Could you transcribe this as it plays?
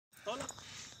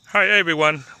Hi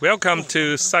everyone, welcome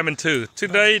to Simon 2.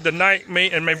 Today the night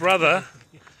me and my brother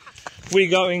we're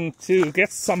going to get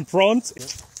some prawns.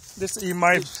 This is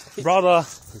my brother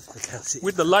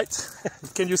with the light.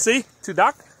 Can you see? Too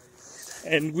dark.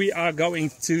 And we are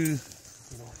going to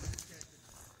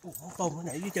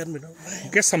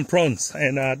get some prawns.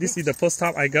 And this is the first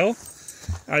time I go.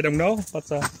 I don't know, but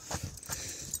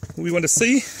we want to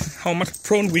see how much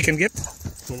prawn we can get.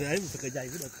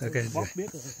 Okay,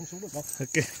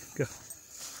 go.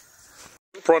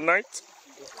 Prawn night.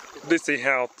 This is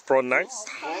how prawn nights.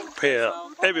 Prepare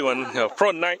everyone.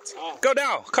 Prawn night. Go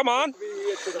down. Come on.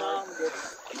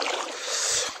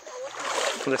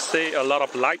 Let's see a lot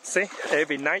of lights. See?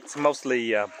 Every night,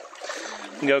 mostly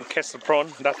go catch the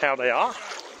prawn. That's how they are.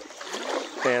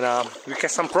 And we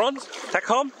catch some prawns, take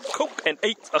home, cook and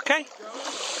eat. Okay.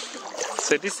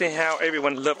 So this is how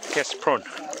everyone loves to catch prawn.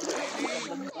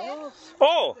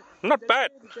 Oh, not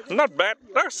bad, not bad.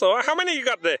 That's all. How many you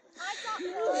got there?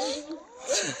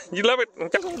 You love it.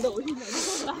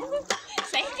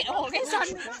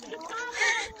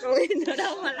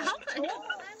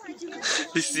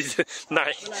 This is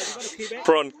nice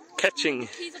prawn catching.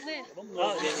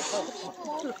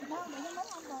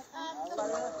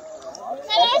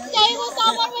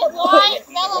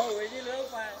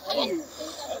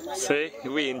 See,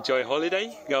 we enjoy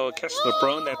holiday. Go catch the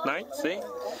prawn at night. See,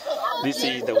 this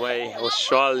is the way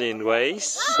Australian ways.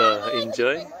 So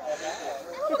enjoy.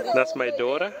 That's my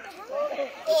daughter.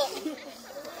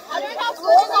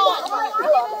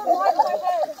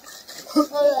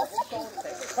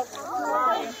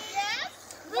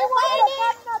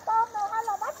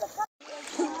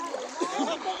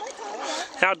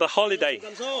 How the holiday?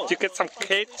 You get some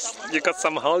cakes? You got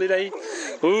some holiday?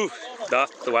 Ooh,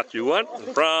 that's what you want.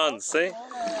 Prawns, see?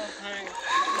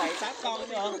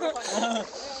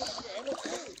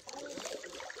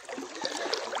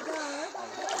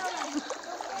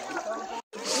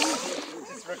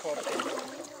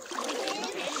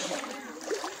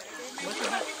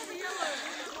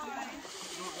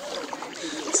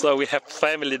 So we have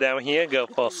family down here go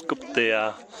for scoop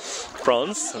the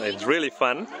prawns. It's really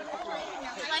fun.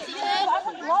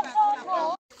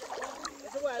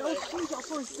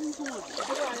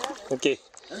 Ok,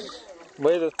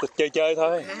 mới chơi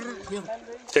thôi,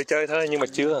 chơi thôi nhưng mà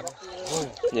chưa.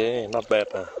 Yeah, not bad,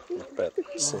 not bad,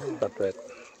 not bad.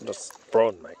 That's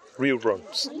prawn, mate. Real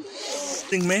prawns.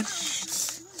 Thing, man.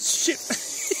 Shit.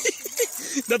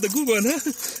 That's a good one, huh?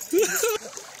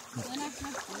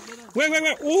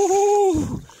 Wait.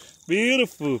 Oh,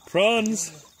 beautiful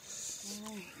prawns.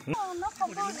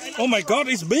 Oh my God,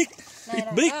 it's big.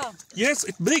 It's big. Yes,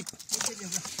 it's big.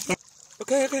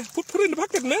 Okay. Put in the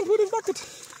bucket, man. Put in the bucket.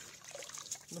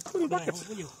 Put in the bucket.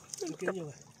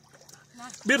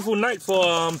 Beautiful night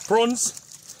for prawns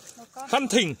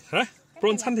hunting, huh?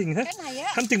 Prawns hunting, huh?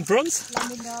 Hunting prawns.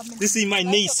 This is my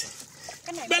niece,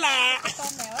 Bella.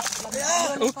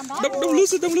 Oh, don't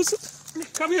lose it. Don't lose it.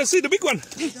 Come here, see the big one.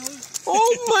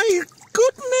 Oh my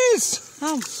goodness.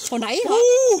 Hồi nãy hả?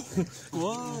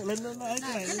 Oh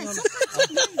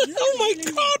my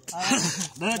God.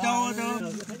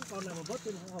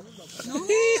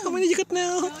 How many you got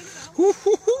now?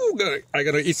 I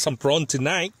gotta eat some prawn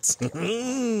tonight.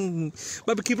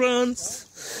 Barbecue prawns.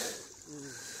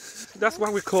 That's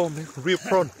what we call real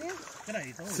prawn.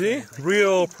 See?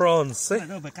 Real prawns. See?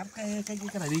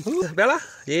 Bella?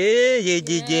 Yeah.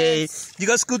 You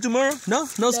got school tomorrow? No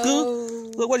school?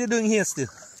 Look what you're doing here still.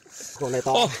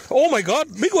 Oh my God,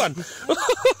 big one.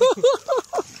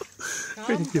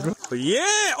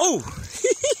 Yeah.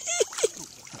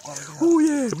 Oh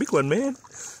yeah, big one, man.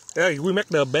 Yeah, we make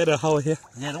the better hole here.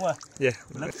 Yeah.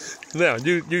 Now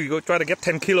you go try to get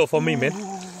 10 kilo for me, man.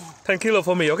 10 kilo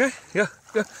for me, okay? Yeah.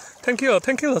 10 kilo.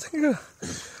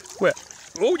 Where?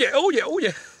 Oh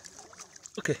yeah.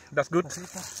 Okay, that's good.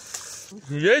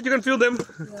 Yeah, you can feel them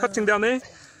touching down there.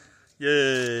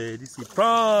 Yeah, this is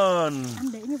prawn.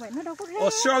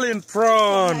 Australian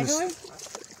prawns.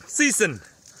 Season.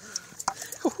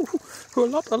 A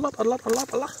lot.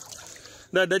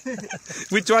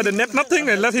 We try the net, nothing,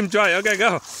 and let him try. Okay,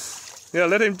 go. Yeah,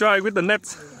 let him try with the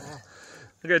net.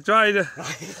 Okay, try.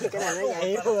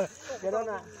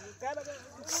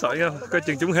 Sợ không? Coi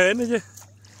chừng chúng hến nữa chứ.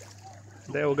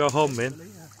 They will go home, man.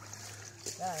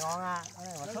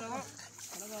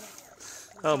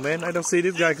 Oh man, I don't see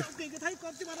this guy.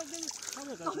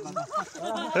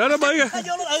 Đó nó bơi kìa.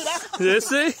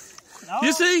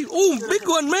 You see? Oh, big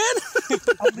one, man.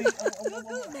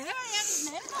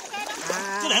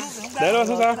 Để đó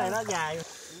sao?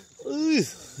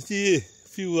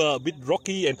 Feel a bit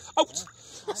rocky and out.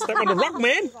 Step on the rock,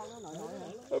 man.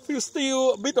 I feel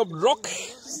still a bit of rock.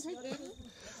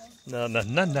 No,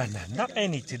 not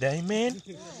any today, man.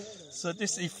 So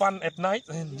this is fun at night,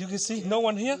 and you can see no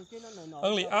one here.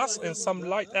 Only us and some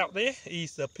light out there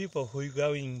is the people who are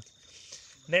going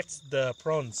net the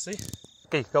prawns. See?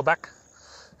 Okay, go back.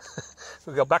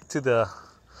 We go back to the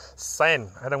sand.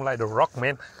 I don't like the rock,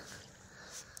 man.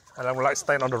 I don't like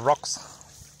staying on the rocks.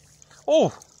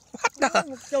 Oh! What the?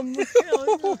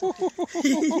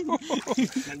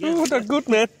 Oh, that's good,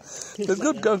 man. That's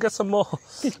good. Go get some more.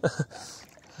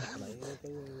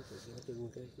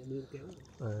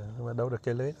 Mà đâu được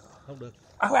chơi lưới. Không được.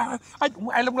 I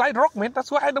don't like rock, man.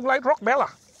 That's why I don't like rock, Bella.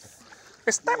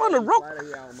 I stand on the rock.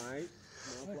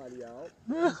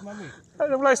 I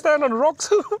don't like stand on the rock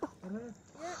too.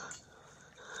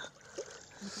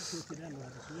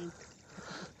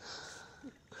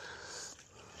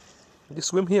 You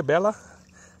swim here, Bella.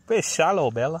 Very shallow,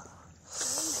 Bella.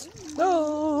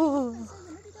 Oh.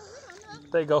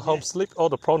 They go home sleep. All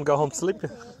the prawn go home sleep.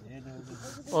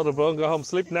 All the prawn go home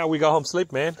sleep. Now we go home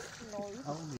sleep, man.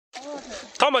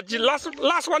 Thomas,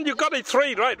 last one you got a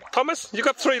 3, right? Thomas, you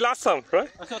got 3 last time, right?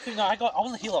 I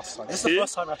wasn't here last time. This is the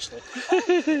first time actually.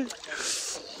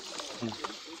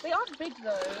 They aren't big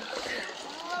though.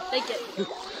 They get.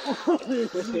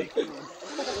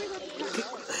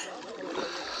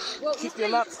 Well,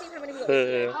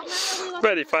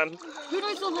 very fun.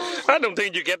 I don't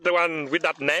think you get the one with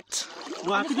that net.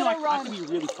 Well, I could be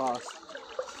really fast.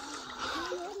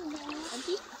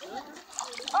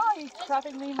 Oh, he's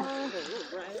trapping me, man.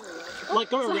 Like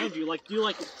go around you, like do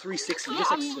like 360. Yeah,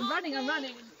 just like I'm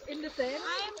running in the sand.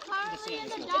 I am currently in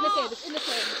the In the dark. sand, it's in the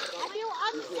sand. I feel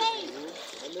unsafe.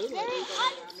 Very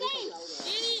unsafe.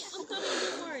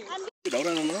 I'm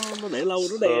coming, don't worry.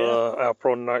 So our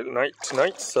prawn night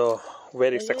tonight, so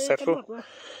very successful.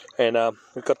 And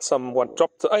we got someone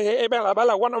dropped. Hey,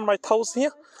 Bella, one on my toes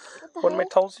here. One on my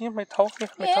toes here, my toe.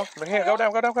 Here, go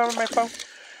down on my toe.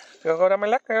 Go down my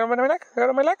leg, go down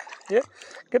my leg. Yeah,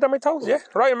 get on my toes. Yeah,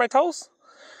 right on my toes.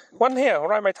 One here,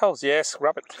 right on my toes. Yes,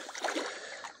 grab it.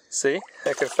 See,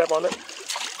 I can step on it.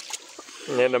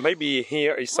 And maybe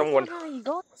here is someone.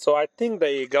 So I think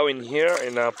they go in here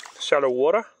in shallow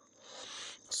water.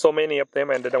 So many of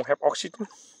them, and they don't have oxygen.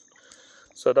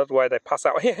 So that's why they pass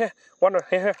out. Here, one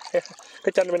here.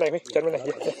 Cái chân bên này,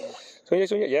 xuống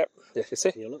here. Yeah, you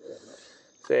see.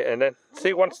 See, and then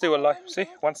see one still alive. See,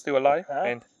 one still alive.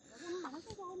 And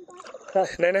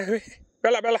này,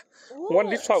 Bella. One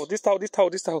this toe.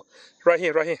 Right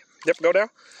here. Yep, go down.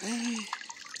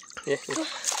 Yeah.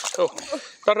 Oh,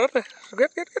 got it.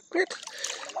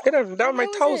 Get them down my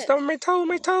toes.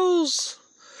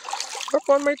 Up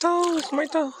on my toe.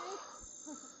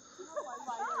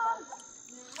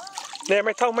 There,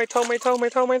 my toes. Oh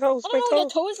no, your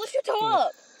toes. Lift your toe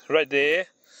up. Right there.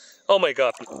 Oh my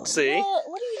God. See?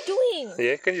 What are you doing?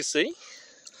 Yeah, can you see?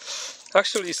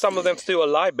 Actually, some of them still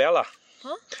alive, Bella.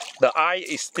 Huh? The eye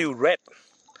is still red.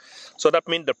 So that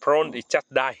means the prawn is just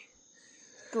died.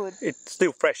 Good. It's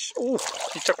still fresh. Ooh,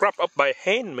 it's just wrapped up by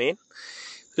hand, man.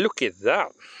 Look at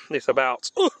that. It's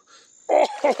about...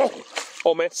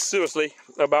 Oh man, seriously,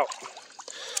 about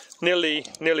nearly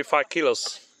 5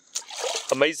 kilos.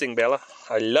 Amazing, Bella.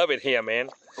 I love it here,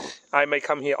 man. I may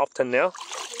come here often now.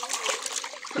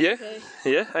 Yeah, Okay.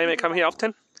 Yeah, I may come here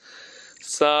often.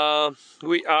 So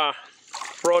we are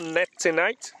prawn net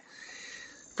tonight.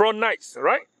 Prawn nights,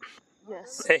 right?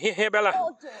 Yes. Hey, here, Bella.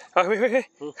 Wait.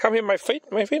 Come here, my feet,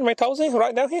 my toes here,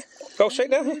 right down here. Go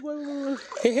straight down here.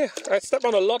 Here. I step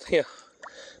on a lot here.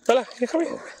 Bella, here, come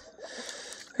here.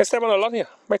 I step on a lot here.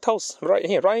 My toes, right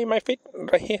here, right in my feet,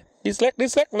 right here. This leg,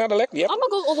 another leg. Yep. I'm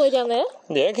gonna go all the way down there.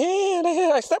 Yeah,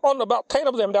 here. I step on about 10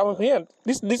 of them down here.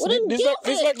 This leg.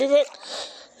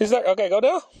 Okay, go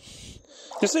down.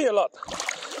 You see a lot.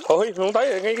 Ôi, không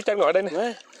thấy ngay cái chân ngồi đây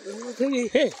nè.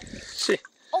 Hey, see.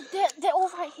 Oh, they're all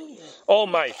right here. Oh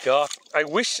my God! I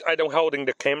wish I don't holding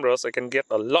the cameras. I can get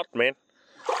a lot, man.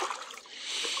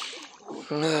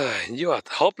 You are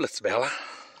hopeless, Bella.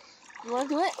 You wanna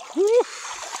do it?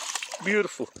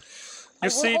 Beautiful. You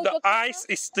see, the eyes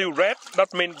is still red.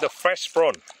 That means the fresh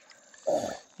prawn.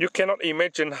 You cannot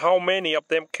imagine how many of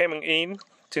them coming in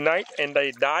tonight and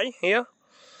they die here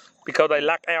because they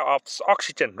lack out of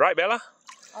oxygen, right, Bella?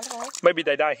 Okay. Maybe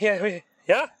they die here.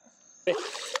 Yeah.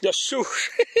 Your shoes.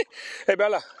 Hey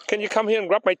Bella, can you come here and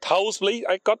grab my toes, please?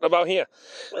 I got about here.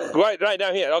 Right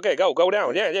down here. Okay, go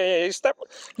down. Yeah. You step.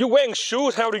 You wearing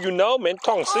shoes? How do you know, man?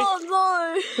 Tongue, see? Oh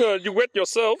no! You wet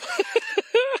yourself.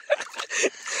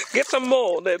 Get some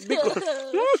more. They're big ones.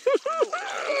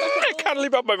 I can't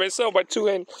lift up by myself by 2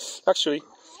 hands. Actually.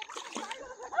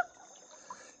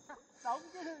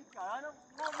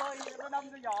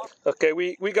 Okay,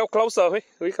 we go closer.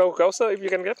 We go closer if you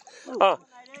can get.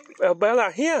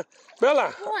 Bella, here.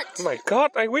 Bella. What? Oh my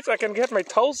God, I wish I can get my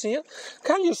toes here.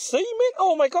 Can you see, man?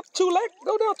 Oh my God, 2 legs.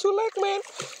 Go down 2 legs, man.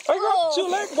 I got 2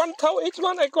 legs, 1 toe each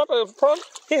one. I got a prawn.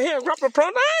 Here, grab the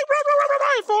prawn.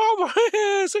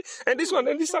 See? And this one,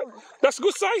 and this side. That's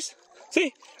good size.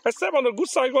 See, I step on the good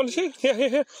side one. See?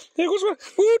 Here, good one.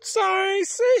 Good size.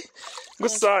 See?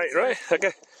 Good side, right?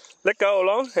 Okay. Let go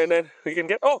along, and then we can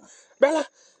get. Oh, Bella.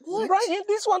 What? Right here,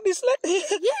 this one, this leg. Here,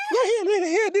 Yeah.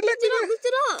 here, this leg. Lift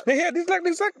it up. Here, this leg.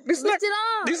 Lift it up.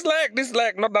 This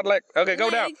leg, not that leg. Okay, go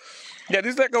down. Yeah,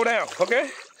 this leg go down. Okay.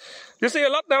 You see a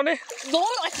lot down there? No,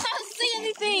 I can't see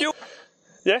anything.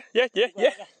 Yeah,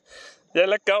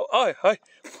 let go.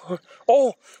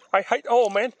 Oh, I hate.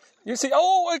 Oh man, you see?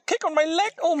 Oh, I kick on my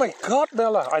leg. Oh my God,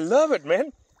 Bella, I love it,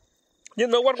 man. You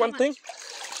know what? One thing,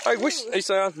 I wish it's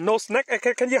no snack.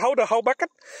 Can you hold the whole bucket,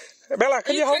 Bella?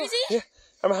 Can you hold? Crazy? Yeah.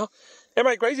 Am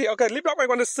I crazy? Okay, lift up. I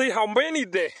want to see how many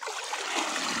there.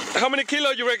 How many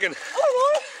kilos you reckon?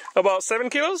 About 7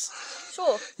 kilos.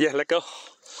 Sure. Yeah, let go.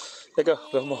 Let go.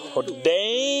 Oh,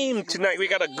 damn! Tonight we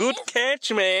got a good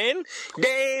catch, man.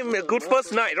 Damn, a good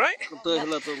first night, right?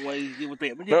 No,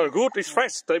 good. It's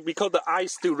fresh because the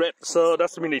eye's still red, so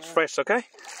that's mean it's fresh. Okay?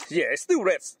 Yeah, it's still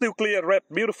red, still clear red,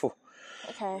 beautiful.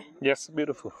 Okay. Yes,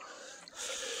 beautiful.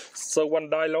 So one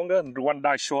die longer and one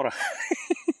die shorter.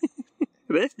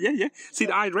 Yeah. See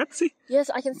the eye red? See? Yes,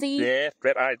 I can see. Yeah,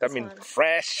 red eye. That means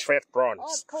fresh prawns. Oh,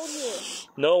 it's cold here.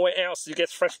 Nowhere else you get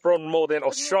fresh prawn more than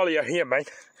Australia here, man.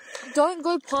 Don't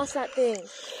go past that thing.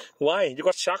 Why? You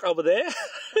got shark over there?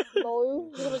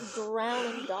 No, you're gonna drown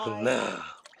and die. Nah.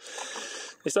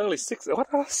 It's only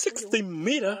 60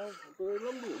 meter.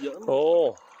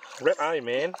 Oh, red eye,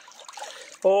 man.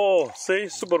 Oh, see,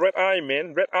 super red eye,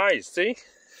 man. Red eyes, see?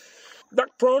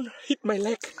 That prawn hit my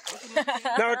leg.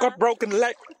 Now I got broken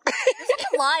leg. You're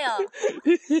a liar.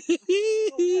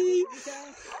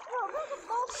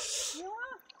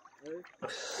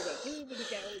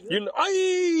 You know,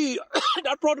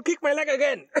 that prawn kicked my leg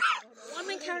again. Why am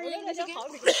I carrying this again?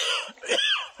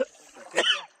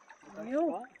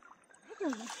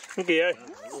 Okay,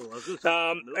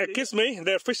 kiss me.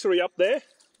 There's fishery up there.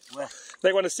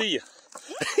 They want to see you.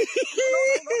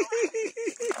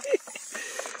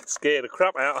 Scare the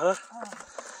crap out, huh?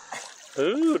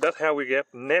 Ooh, that's how we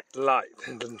get net light.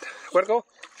 Where to go?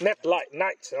 Net light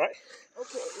night, right?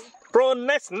 Okay. Prawn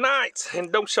net night,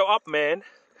 and don't show up, man.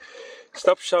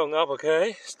 Stop showing up,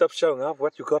 okay? Stop showing up.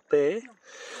 What you got there?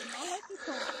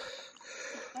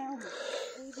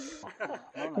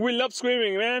 We love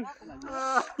swimming, man.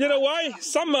 You know why?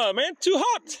 Summer, man. Too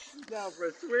hot. Down for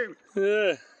a swim.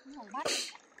 Yeah.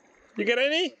 You got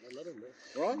any?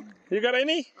 Right? You got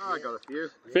any? Oh, I got a few.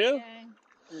 Phil?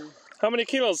 How many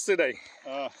kilos today?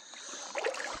 Don't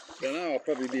know, I'll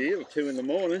probably be here at 2 in the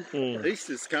morning.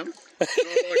 Easter's coming.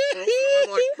 I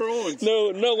like prawns.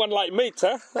 No one like meat,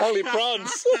 huh? Only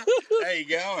prawns. How you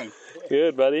going?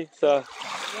 Good, buddy. So,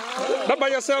 not by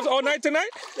yourselves all night tonight?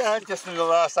 Yeah, just in the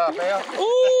last half hour.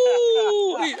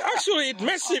 Ooh, actually it's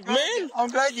massive, man. I'm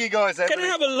glad you guys have Can I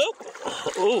have a look?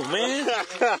 Oh, man.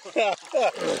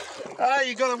 Oh,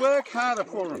 you got to work harder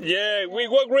for them. Yeah, we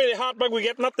work really hard, but we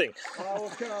get nothing.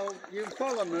 Oh, you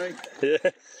follow me.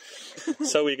 Yeah.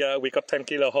 So we got 10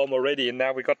 kilo home already, and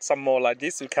now we got some more like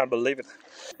this. We can't believe it.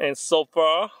 And so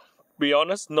far, be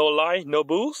honest, no lie, no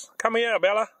booze. Come here,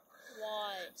 Bella.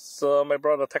 Why? So my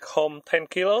brother take home 10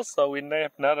 kilos. So we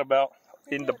have another about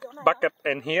in the bucket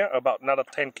and here about another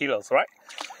 10 kilos, right?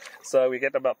 So we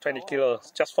get about 20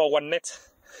 kilos just for one net.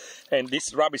 And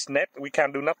this rubbish net, we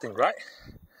can't do nothing, right?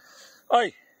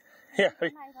 Oi, here,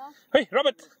 hey,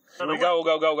 Robert. We go.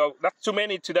 That's too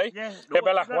many today. Yeah, hey,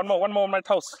 Bella, one more on my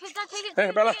toes. Okay, Dad, take it.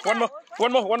 Hey, Bella,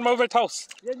 one more on my toes.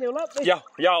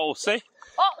 Yo, see?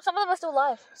 Oh, some of them are still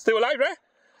alive. Still alive, right?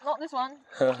 Not this one.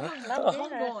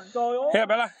 Here,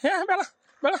 Bella.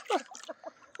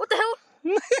 What the hell?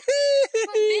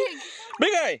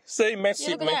 Big eye. See,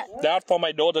 massive, look at man. That for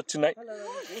my daughter tonight.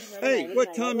 Hey,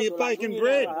 what time are you baking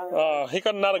bread? He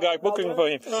got another guy booking for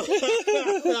him.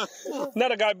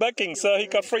 Another guy booking, so he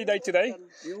got free day today.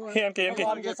 Here. Yeah,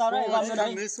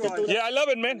 I love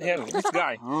it, man. Here, this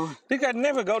guy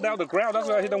never go down the ground. That's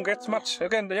why he don't get much.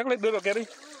 Okay, let's do it,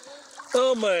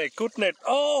 oh my goodness.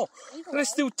 Oh, they're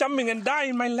still jumping and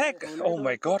dying in my leg. Oh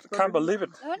my God, can't believe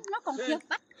it.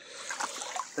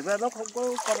 Thực ra nó không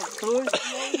có con tươi, nó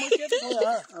mới chết thôi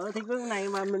à. Thì cái này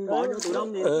mà mình bỏ vô tủ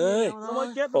đông thì nó mới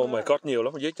chết. Oh my God, nhiều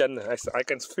lắm dưới chân. I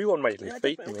can feel on my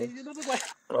feet. Man.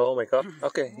 Oh my God.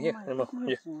 Okay, here.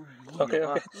 Okay.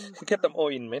 Get them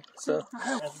all in, man. So.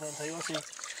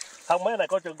 Không, mấy này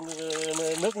có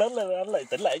nước lớn lên anh lại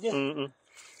tỉnh lại chứ. Nhưng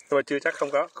mà chưa chắc không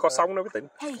có sóng nó mới tỉnh.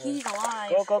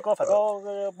 Có phải có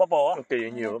bubble á?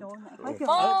 Kỳ nhiều lắm.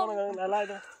 Oh.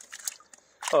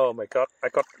 Oh my god, I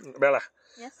got Bella.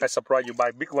 Yes. I surprise you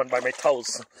by big one by my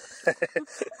toes.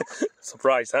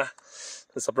 Surprise, huh?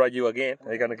 To surprise you again.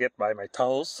 You're gonna get by my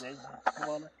toes.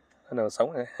 Nó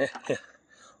sống này.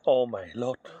 Oh my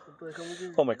lord.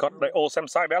 Oh my god, they all same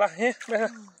size, Bella.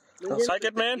 Size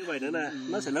it, man. Như vậy nữa nè,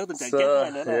 nó sẽ lớn tình trạng chết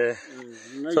này nữa nè. Yeah.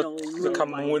 So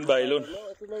come nguyên bầy luôn.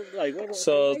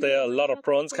 So there are a lot of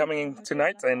prawns coming in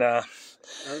tonight, and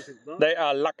they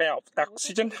are lack out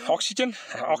oxygen,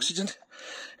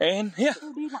 and here,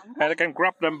 and I can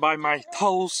grab them by my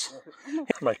toes. Oh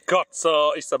my god!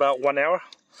 So it's about 1 hour.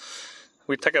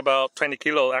 We take about 20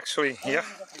 kilo actually here,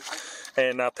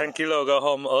 and 10 kilo go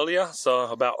home earlier. So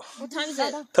about What time is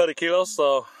it? 30 kilos.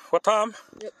 So what time?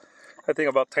 Yep. I think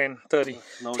about 10:30. 10:30?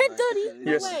 No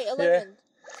Yes. way, 11. Yeah.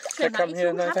 I come here.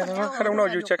 I don't know.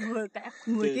 You check. 10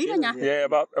 ký thôi nha. Yeah,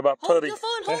 about 30.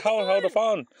 Hold the phone, Hold the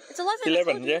phone. It's 11.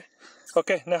 11. Yeah.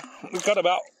 Okay. Now we got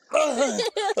about.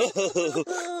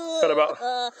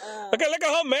 Okay, let's go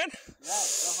home, man.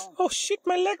 Oh shit,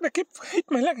 my leg! They keep hit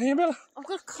my leg here, Bella. I'm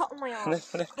gonna cut my arm.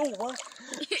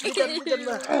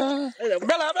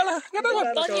 Bella, get that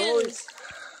one. Onions.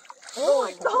 Oh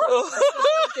my god.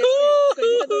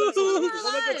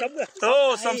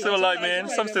 Oh, some still alive, man.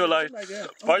 Some still alive.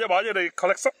 Bỏ vô đi,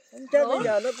 collect some. Chứ bây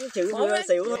giờ nó cứ chịu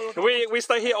xỉu thôi. We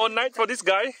stay here all night for this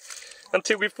guy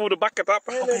until we fill the bucket up.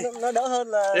 Okay. Nó đỡ hơn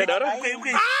là. Yeah, đỡ đó. Okay.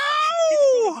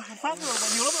 Phát rồi mà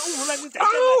nhiều lắm, nó lên chạy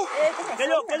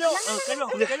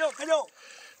cái vô.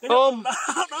 Oh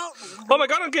my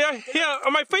god, okay, here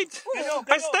on my feet.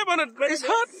 I step on it. It's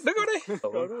hot.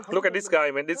 Look at this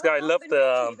guy, man. This guy loved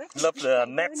the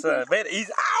nets. Very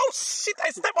easy. Ow, shit!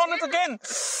 I step on it again.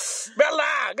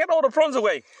 Bella, get all the prawns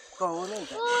away.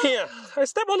 Here, I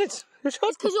step on it. It's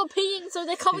because you're peeing, so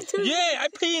they're coming to you. Yeah,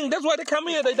 I'm peeing. That's why they come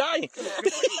here. They die.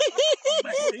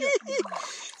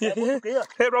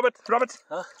 Hey, Robert.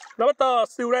 Robert,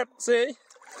 still red. See?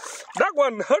 That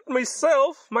one hurt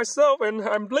myself, and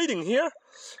I'm bleeding here.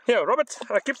 Here, Robert,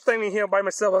 I keep standing here by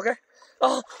myself, okay?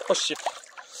 Oh shit.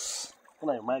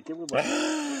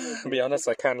 To be honest,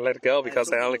 I can't let it go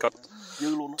because I only got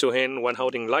 2 hands, one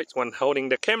holding lights, one holding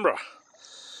the camera.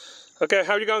 Okay,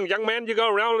 how you going, young man? You go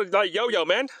around like yo-yo,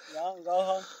 man? Go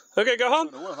home. Okay, go home.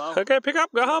 Okay, pick up,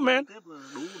 go home, man.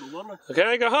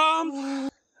 Okay, go home.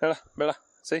 Bella,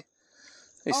 see?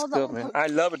 It's good, man. I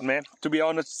love it, man. To be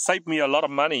honest, save me a lot of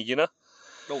money, you know.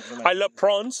 I love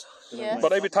prawns,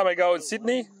 but every time I go in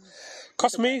Sydney,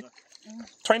 cost me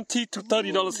 $20 to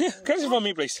 $30 here. Catch it for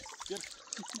me, please.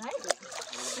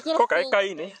 Có cái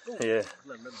cây nữa. Yeah.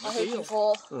 I hate you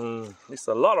for. It's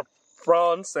a lot of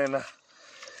prawns and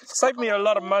save me a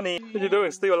lot of money. What you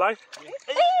doing? Still alive?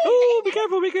 Oh, be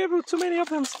careful. Too many of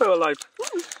them still alive.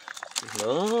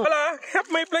 No. Hello, help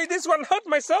me, please. This one hurt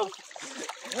myself.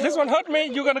 This one hurt me.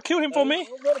 You gonna kill him for me?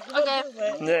 Okay.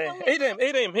 Yeah. Eat him.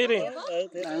 Eat him. Here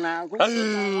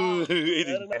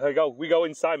we go. We go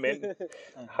inside, man.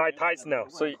 High tides now.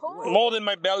 So more than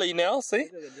my belly now. See?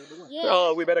 Yeah.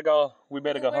 Oh, we better go. We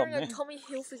better go home. Wearing a Tommy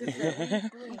Hilfiger.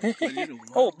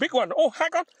 Oh, big one. Oh, I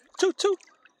got two.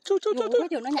 Mấy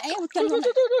trường nó nhảy một chân luôn.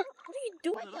 What are you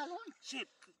doing? Shit.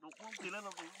 Đục con kỳ lên là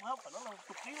hấp phải nó là 10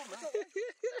 kg nữa.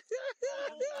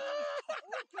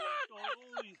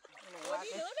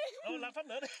 Làm phát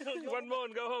nữa đi. One more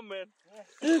and go home, man.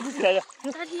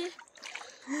 Dad here.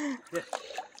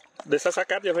 Để sát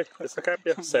cát vô, để sát cát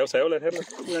vô, xẻo lên hết luôn.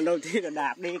 Lần đầu tiên là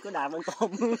đạp đi, có đạp con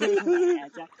tôm.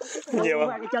 Nhiều không?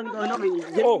 Cái chân tôi nó bị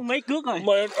dính mấy cước rồi.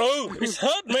 It's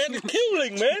hurt, man. It's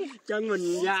killing, man. Chân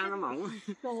mình da nó mỏng.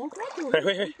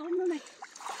 Hey.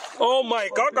 Oh my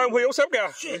God, con Huy ống xếp kìa.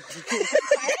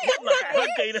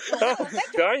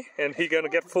 Guy, and he gonna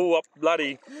get full of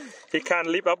bloody. He can't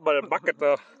lift up by the bucket.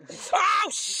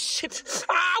 Oh shit!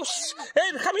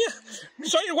 Hey, come here.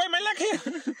 Show you where my leg here.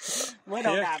 Mới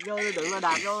đầu đạp vô, đừng là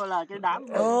đạp vô là cái đám.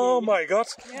 Oh my God.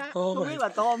 Không biết là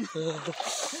tôm.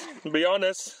 Be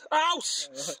honest.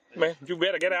 Man, you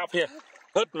better get out here.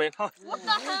 Hurt, man. What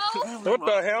the hell? What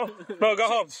the hell? No, go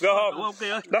home.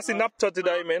 That's enough for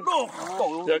today, man.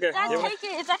 Okay. Dad, take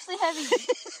it. It's actually heavy.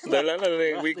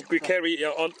 We carry it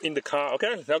on in the car.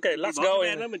 Okay, let's go.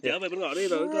 Mình trở về bên ngõ đi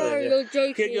rồi. You're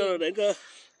joking. Kia vô để cơ.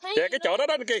 Yeah, cái chỗ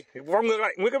đó kìa. Vòng ngược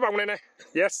lại, nguyên cái vòng này.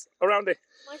 Yes, around it.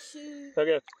 My shoe.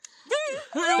 Okay.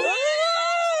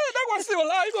 That one's still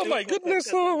alive. Oh my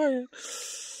goodness. Oh my.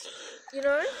 You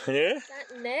know? Yeah.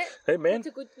 That net. Hey, man. It's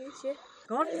a good use, yeah.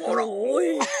 Có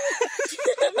rồi.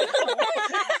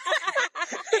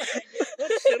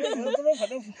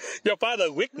 Your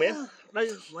father weak, man.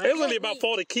 It's only about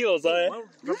 40 kilos.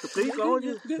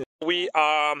 We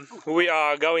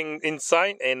are going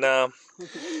inside, and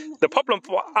the problem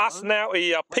for us now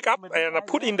is pick up and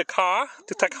put in the car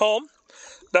to take home.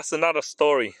 That's another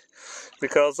story,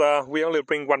 because we only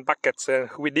bring one bucket, and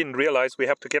we didn't realize we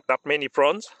have to get that many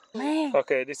prawns.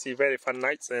 Okay, this is very fun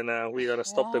nights, and we're gonna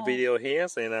stop the video here.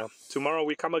 And tomorrow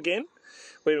we come again.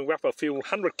 We'll grab a few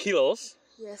 100 kilos.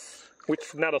 Yes.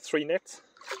 With another 3 nets.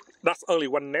 That's only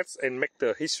 1 net, and make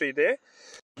the history there.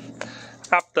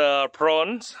 After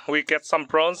prawns, we get some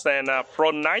prawns, and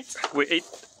prawn night we eat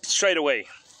straight away.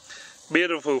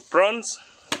 Beautiful prawns,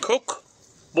 cook,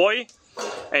 boil,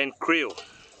 and grill.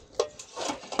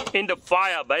 In the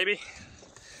fire, baby.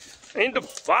 In the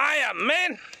fire,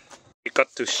 man. You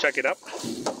got to shake it up.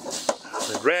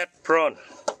 The red prawn.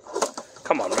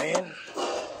 Come on, man.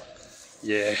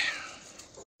 Yeah.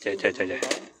 Yeah.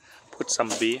 Put some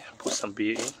beer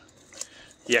in.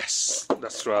 Yes,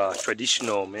 that's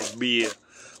traditional, man. Beer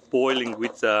boiling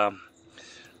with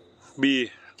beer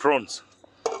prawns.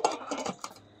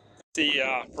 The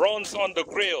prawns on the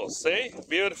grill, see?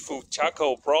 Beautiful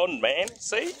charcoal prawn, man.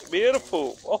 See?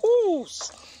 Beautiful. Oh,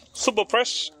 super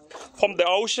fresh from the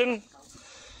ocean.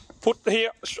 Put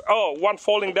here. Oh, one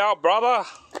falling down, brother.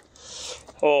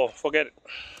 Oh, forget it.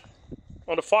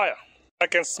 On the fire. I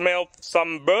can smell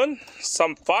some burn,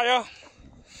 some fire.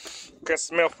 Can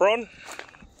smell prawn.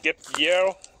 Get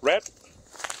yellow, red.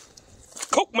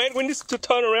 Cook, man. We need to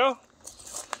turn around.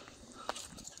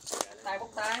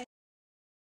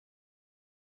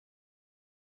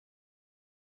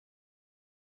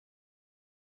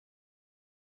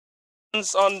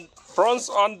 Prawns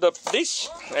on the dish,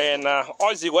 and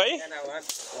Aussie way.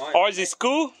 Aussie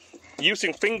school,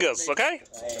 using fingers. Okay,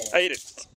 ate it.